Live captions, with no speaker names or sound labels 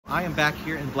I am back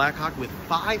here in Black Hawk with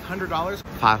 $500.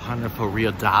 500 for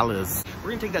real dollars. We're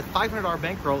gonna take that $500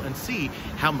 bankroll and see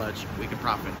how much we can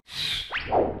profit.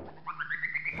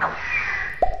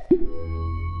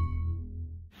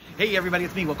 Hey everybody,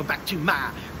 it's me. Welcome back to my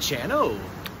channel.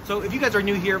 So if you guys are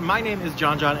new here, my name is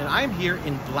John and I am here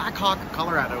in Black Hawk,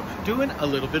 Colorado, doing a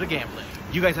little bit of gambling.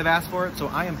 You guys have asked for it, so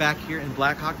I am back here in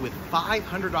Black Hawk with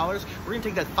 $500. We're gonna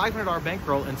take that $500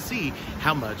 bankroll and see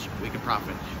how much we can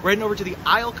profit. We're heading over to the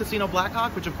Eureka Casino Black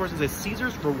Hawk, which of course is a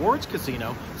Caesars Rewards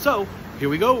casino. So here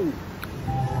we go.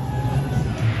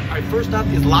 All right, first up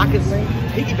is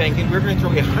Lannen, Piggy Bankin. We're gonna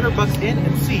throw $100 in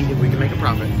and see if we can make a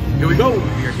profit. Here we go.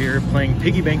 We are here playing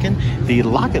Piggy Bankin, the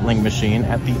Locket Link machine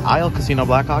at the Eureka Casino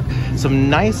Black Hawk. Some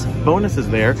nice bonuses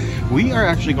there. We are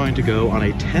actually going to go on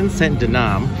a 10-cent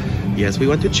denom. Yes, we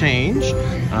want to change.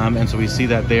 And so we see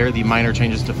that there, the minor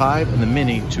changes to 5 and the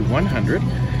mini to 100.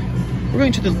 We're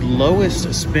going to the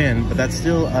lowest spin, but that's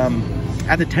still,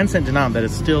 at the 10-cent denom, that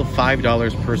is still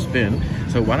 $5 per spin.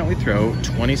 So why don't we throw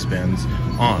 20 spins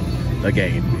on the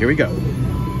game? Here we go.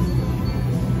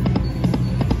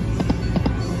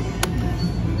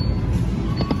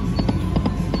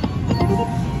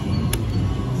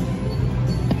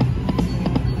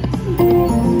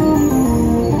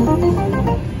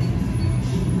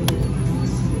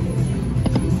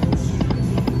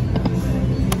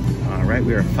 All right,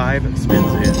 we are 5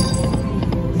 spins in.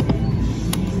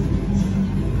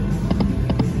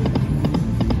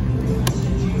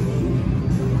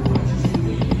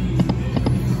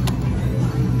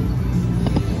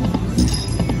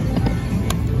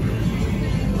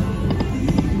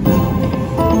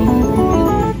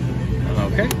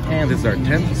 And this is our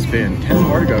 10th spin. 10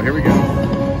 more to go. Here we go.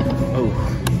 Oh.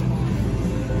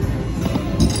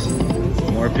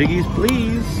 More piggies,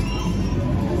 please.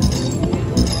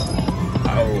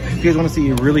 Oh, if you guys want to see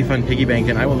a really fun piggy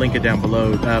banking, I will link it down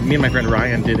below. Me and my friend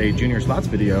Ryan did a junior slots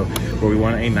video where we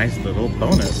won a nice little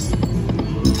bonus.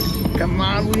 Come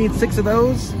on, we need 6 of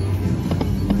those.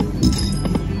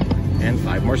 And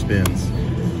 5 more spins.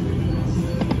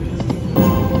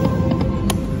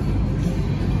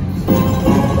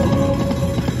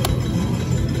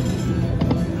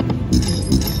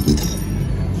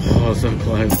 Oh, so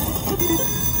close.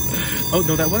 Oh,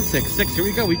 no, that was 6. 6, here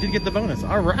we go. We did get the bonus.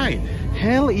 All right.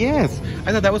 Hell yes.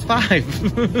 I thought that was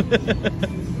 5.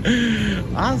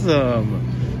 Awesome.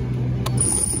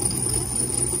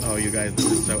 Oh, you guys, this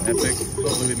is so epic.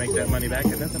 Hopefully we make that money back.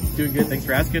 And that's doing good. Thanks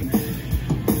for asking.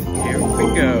 Here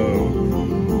we go.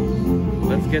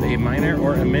 Let's get a minor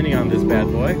or a mini on this bad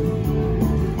boy.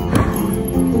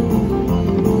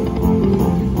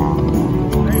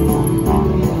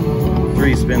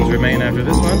 3 spins remain after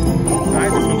this one. All right,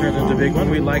 this one turns into a big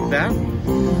one. We like that.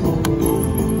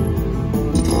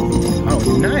 Oh,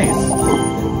 nice.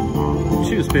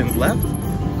 2 spins left.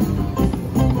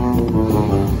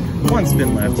 1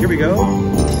 spin left. Here we go.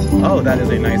 Oh, that is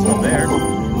a nice one there.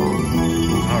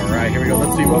 All right, here we go.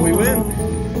 Let's see what we win.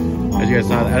 As you guys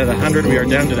saw, out of the 100, we are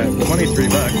down to that $23.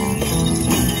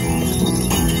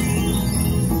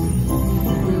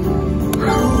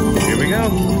 Here we go.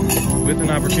 With an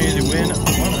opportunity to win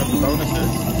one of the bonuses.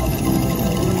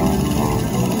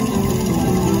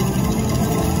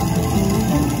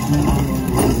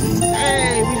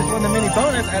 Hey, we just won the mini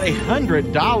bonus at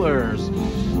 $100.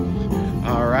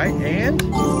 All right, and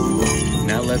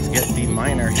now let's get the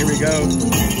minor. Here we go.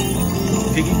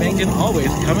 Piggy Bankin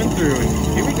always coming through.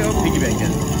 Here we go, Piggy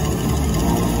Bankin.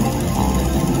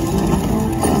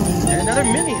 And another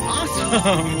mini,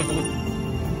 awesome.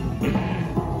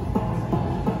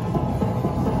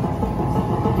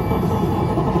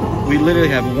 We literally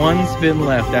have 1 spin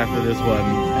left after this one,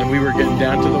 and we were getting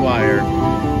down to the wire.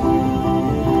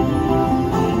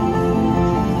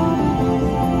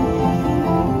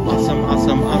 Awesome,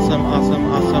 awesome, awesome, awesome,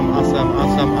 awesome, awesome,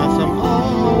 awesome, awesome,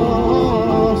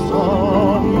 awesome.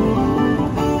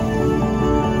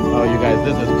 Oh, you guys,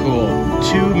 this is cool.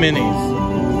 2 minis.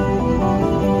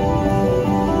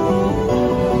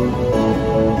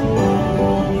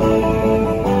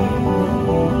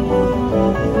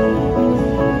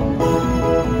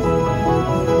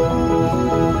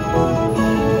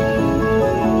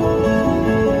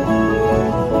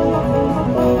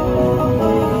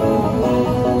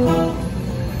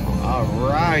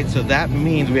 So that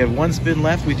means we have 1 spin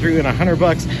left. We threw in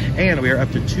 $100 and we are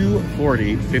up to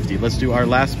 $240.50. Let's do our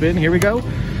last spin. Here we go.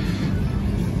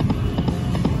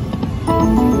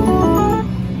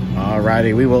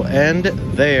 Alrighty, we will end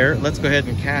there. Let's go ahead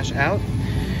and cash out.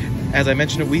 As I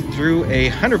mentioned, we threw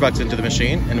 $100 into the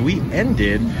machine and we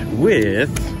ended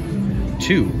with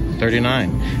 $2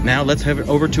 $139. Now let's head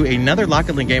over to another Lock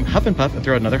and Link game, Huff and Puff, and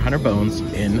throw another 100 bones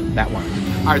in that one.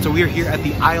 All right, so we are here at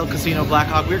the Isle Casino Black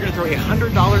Hawk. We're gonna throw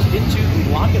 $100 into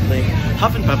the Lock and Link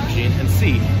Huff and Puff machine and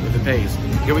see if it pays.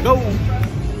 Here we go.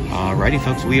 Alrighty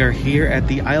folks, we are here at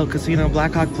the Isle Casino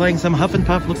Black Hawk playing some Huff and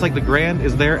Puff. Looks like the grand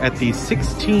is there at the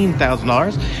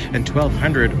 $16,000 and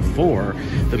 $1,200 for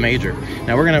the major.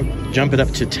 Now we're gonna jump it up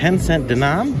to 10-cent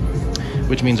denom,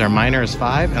 which means our minor is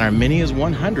 5 and our mini is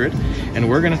 100, and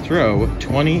we're gonna throw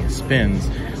 20 spins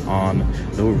on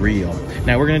the reel.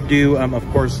 Now we're gonna do, of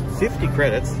course, 50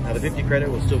 credits. Now the 50 credit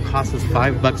will still cost us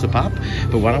 $5 a pop,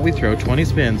 but why don't we throw 20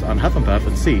 spins on Huff and Puff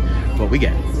and see what we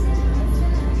get.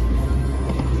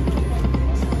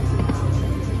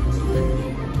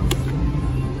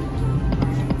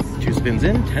 Spins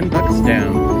in, $10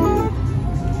 down.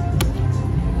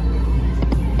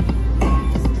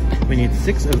 We need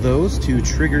 6 of those to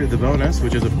trigger the bonus,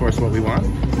 which is of course what we want.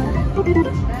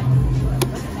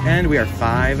 And we are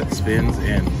 5 spins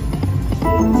in.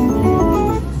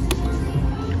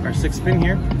 Our 6th spin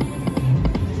here.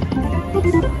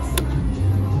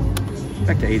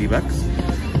 Back to $80.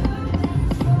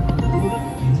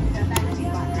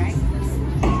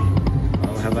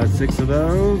 I'll have about 6 of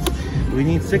those. We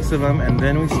need 6 of them, and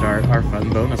then we start our fun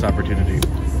bonus opportunity.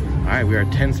 All right, we are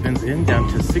 10 spins in, down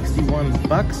to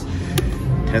 $61.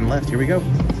 10 left, here we go.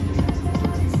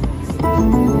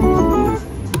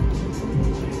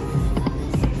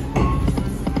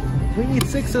 We need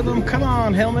 6 of them, come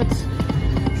on, helmets.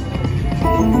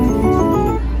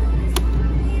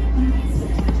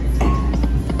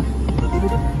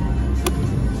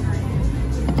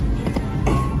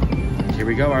 Here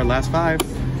we go, our last 5.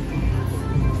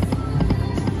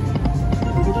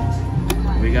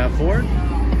 We got 4.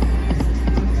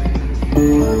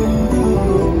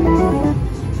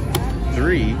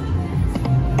 3.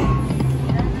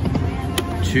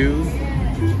 2.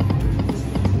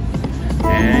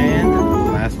 And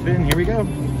last spin, here we go.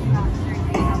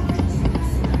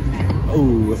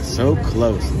 Oh, so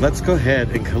close. Let's go ahead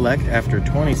and collect after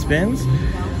 20 spins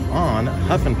on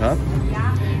Huff and Puff.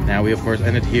 Now we of course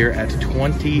ended here at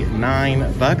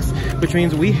 $29, which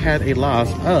means we had a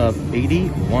loss of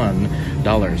 $81.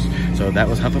 So that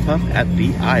was Huff and Puff at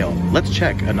the Isle. Let's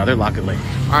check another Lock and Link.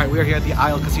 All right, we are here at the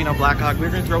Isle Casino Black Hawk.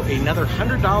 We're gonna throw another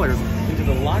 $100 into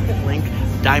the Lock and Link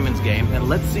Diamonds game, and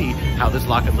let's see how this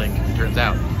Lock and Link turns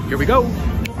out. Here we go.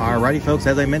 Alrighty folks,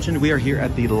 as I mentioned, we are here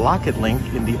at the Lock and Link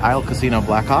in the Isle Casino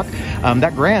Black Hawk.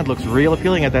 That grand looks real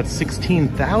appealing at that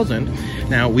 $16,000.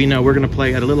 Now we know we're gonna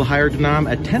play at a little higher denom,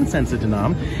 at 10 cents a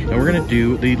denom, and we're gonna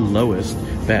do the lowest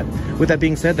bet. With that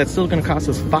being said, that's still gonna cost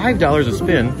us $5 a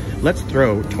spin. Let's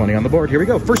throw 20 on the board. Here we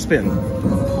go, first spin.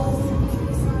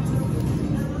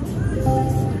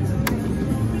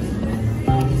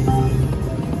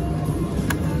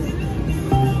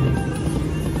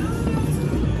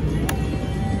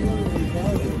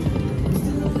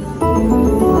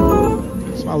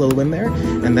 Small little win there,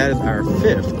 and that is our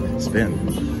 5th spin.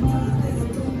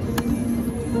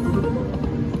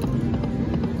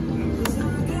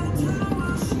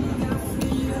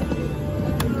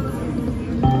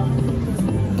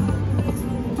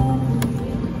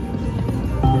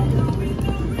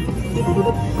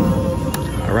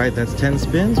 All right, that's 10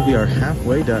 spins. We are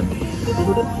halfway done.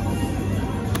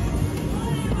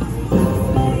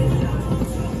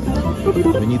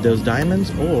 We need those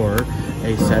diamonds or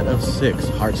a set of 6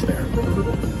 hearts there.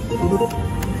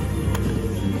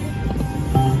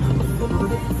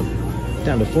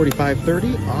 Down to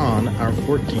 $45.30 on our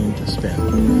 14th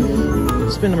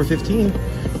spin. Spin number 15,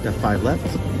 got 5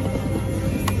 left.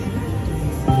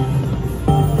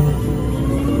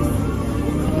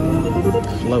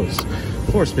 Close.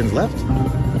 4 spins left.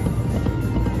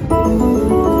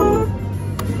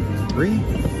 3,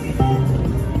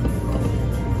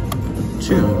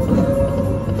 2.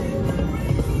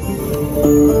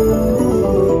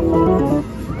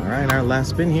 All right, our last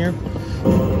spin here.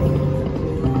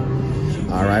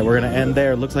 All right, we're gonna end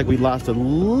there. Looks like we lost a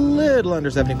little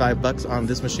under $75 on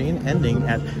this machine, ending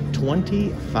at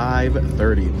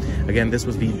 $25.30. Again, this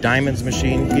was the Diamonds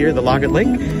machine here, the Lock and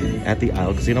Link at the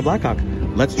Isle Casino Black Hawk.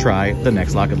 Let's try the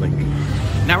next Lock and Link.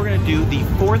 Now we're gonna do the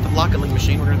 4th Lock and Link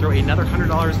machine. We're gonna throw another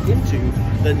 $100 into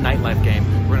the Nightlife game.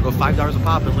 We're gonna go $5 a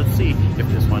pop, and let's see if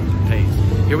this one pays.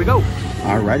 Here we go.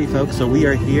 Alrighty folks, so we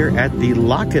are here at the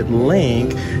Lock and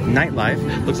Link Nightlife.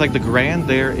 Looks like the grand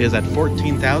there is at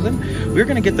 $14,000. We're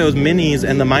gonna get those minis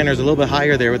and the minors a little bit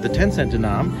higher there with the 10 cent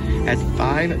denom at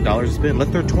 $5 a spin. Let's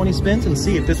throw 20 spins and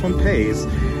see if this one pays.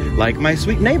 Like my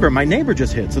sweet neighbor, my neighbor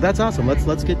just hit, so that's awesome.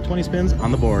 Let's get 20 spins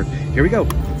on the board. Here we go,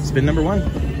 spin number 1.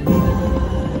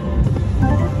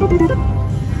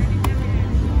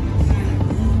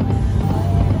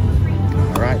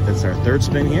 That's our third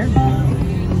spin here.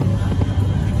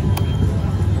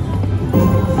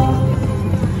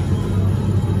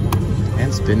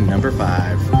 And spin number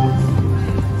 5.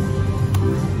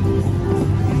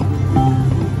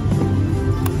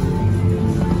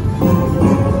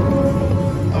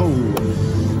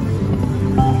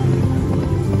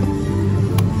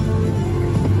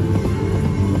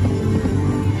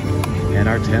 And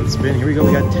our 10th spin. Here we go.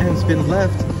 We got 10 spins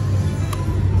left.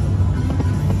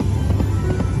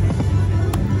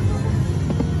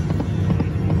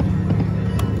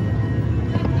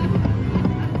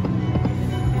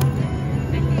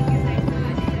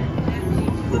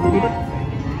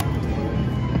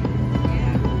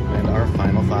 And our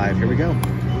final 5. Here we go.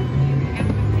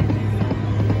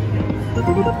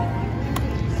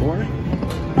 4,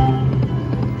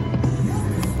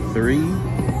 3,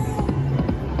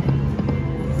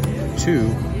 2,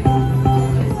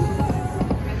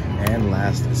 and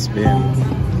last spin.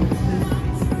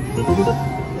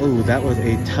 Oh, that was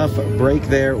a tough break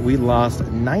there. We lost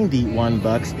 91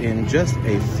 bucks in just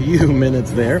a few minutes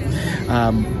there.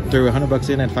 Threw 100 bucks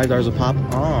in at $5 a pop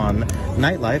on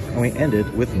Nightlife, and we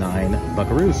ended with 9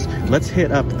 buckaroos. Let's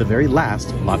hit up the very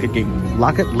last Lock It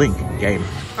Link game.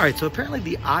 All right, so apparently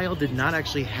the aisle did not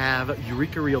actually have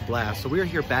Eureka Reel Blast, so we are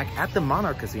here back at the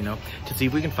Monarch Casino to see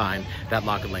if we can find that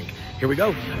Lock It Link. Here we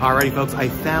go. Alrighty, folks, I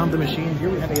found the machine. Here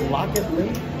we have a Lock It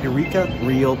Link Eureka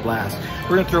Reel Blast.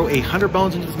 We're gonna throw 100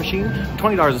 bones into this machine,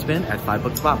 $20 a spin at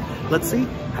 $5 a pop. Let's see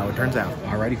how it turns out.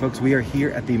 Alrighty, folks, we are here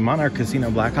at the Monarch Casino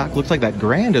Black Hawk. Looks like that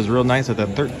grand is real nice at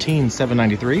that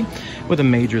 $13,793 with a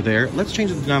major there. Let's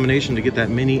change the denomination to get that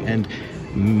mini and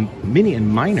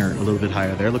minor a little bit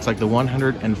higher there. Looks like the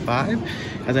 105.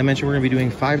 As I mentioned, we're gonna be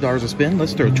doing $5 a spin.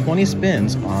 Let's throw 20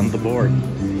 spins on the board.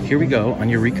 Here we go on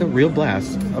Eureka Reel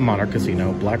Blast, a Monarch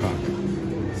Casino Black Hawk.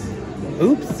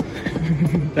 Oops,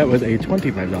 that was a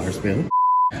 $25 spin.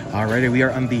 Alrighty, we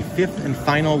are on the 5th and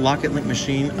final Lock It Link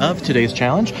machine of today's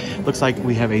challenge. Looks like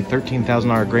we have a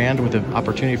 $13,000 grand with an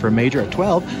opportunity for a major at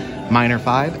 12, minor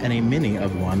 5, and a mini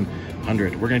of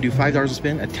 100. We're gonna do $5 a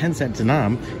spin at 10-cent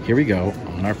denom. Here we go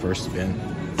on our first spin.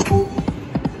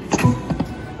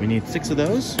 We need 6 of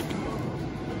those.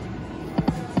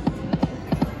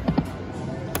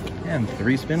 And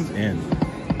 3 spins in.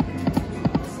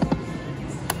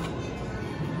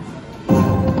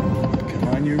 Come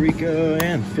on, Eureka,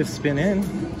 and 5th spin in.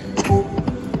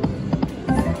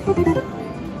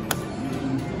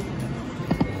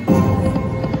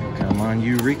 Come on,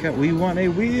 Eureka, we want a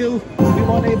wheel. We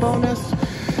want a bonus.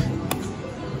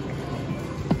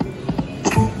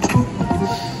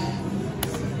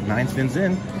 Nine spins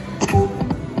in.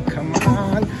 Come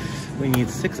on. We need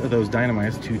 6 of those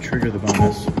dynamites to trigger the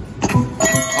bonus.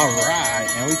 All right,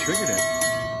 and we triggered it.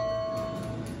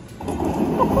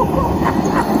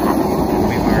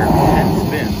 We are 10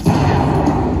 spins.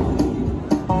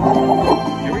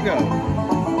 Here we go.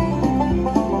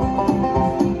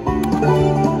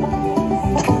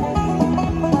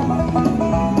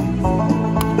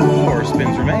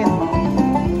 Spins remain.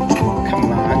 Come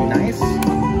on, nice.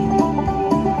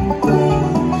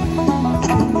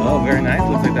 Oh, very nice.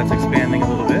 Looks like that's expanding a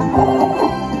little bit.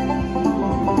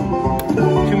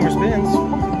 2 more spins.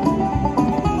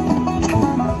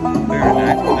 Very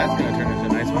nice. Well, that's going to turn into a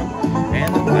nice one.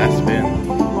 And the last spin.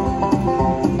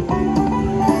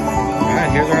 All right,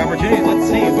 here's our opportunity. Let's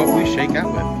see what we shake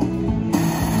out with.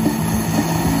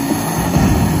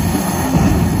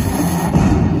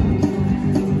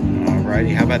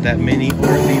 How about that mini or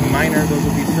the minor? Those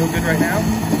would be so good right now.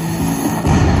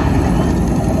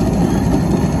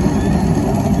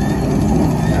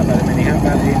 How about a mini? How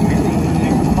about a mini?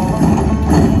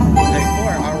 Take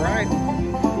 4. All right.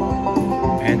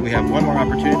 And we have one more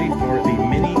opportunity for the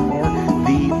mini or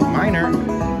the minor.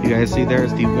 You guys see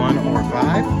there's the 1 or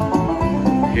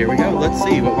 5. Here we go. Let's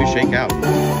see what we shake out.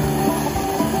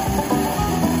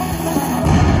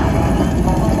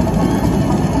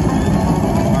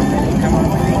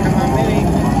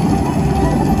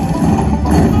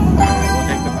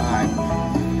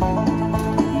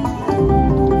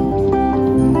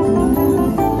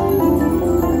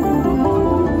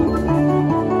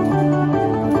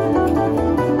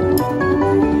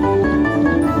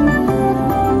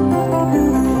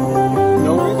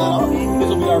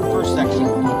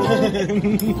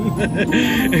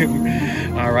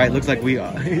 All right, looks like we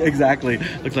are exactly.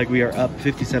 Looks like we are up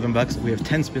 57 bucks. We have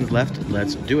 10 spins left.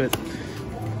 Let's do it.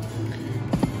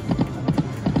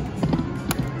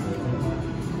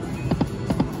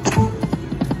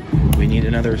 We need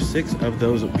another 6 of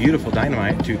those beautiful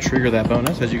dynamite to trigger that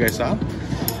bonus, as you guys saw.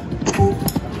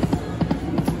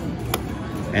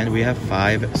 And we have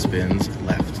 5 spins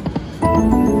left.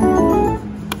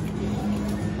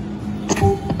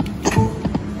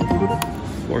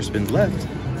 Four spins left.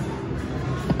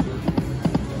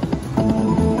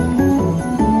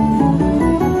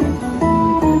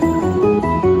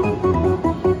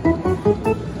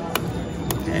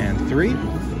 And 3.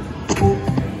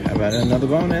 How about another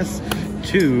bonus?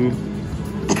 2.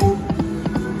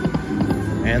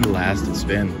 And last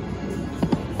spin.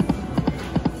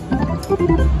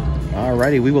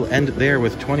 Alrighty, we will end there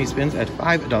with 20 spins at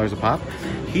 $5 a pop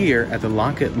here at the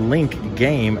Lock It Link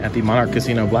game at the Monarch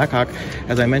Casino Black Hawk.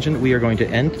 As I mentioned, we are going to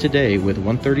end today with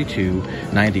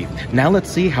 $132.90. Now let's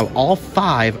see how all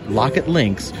 5 Lock It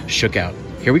Links shook out.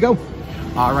 Here we go.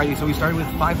 Alrighty, so we started with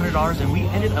 $500 and we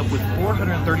ended up with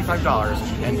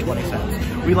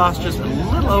 $435.20. We lost just a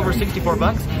little over 64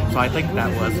 bucks, so I think that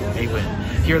was a win.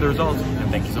 Here are the results, and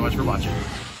thank you so much for watching.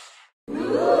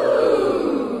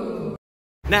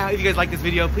 Now, if you guys like this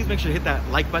video, please make sure to hit that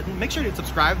like button. Make sure to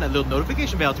subscribe and that little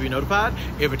notification bell to be notified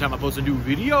every time I post a new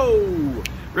video.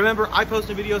 Remember, I post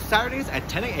new videos Saturdays at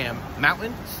 10 a.m.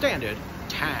 Mountain Standard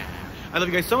Time. I love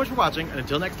you guys so much for watching, and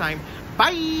until next time,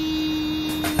 bye!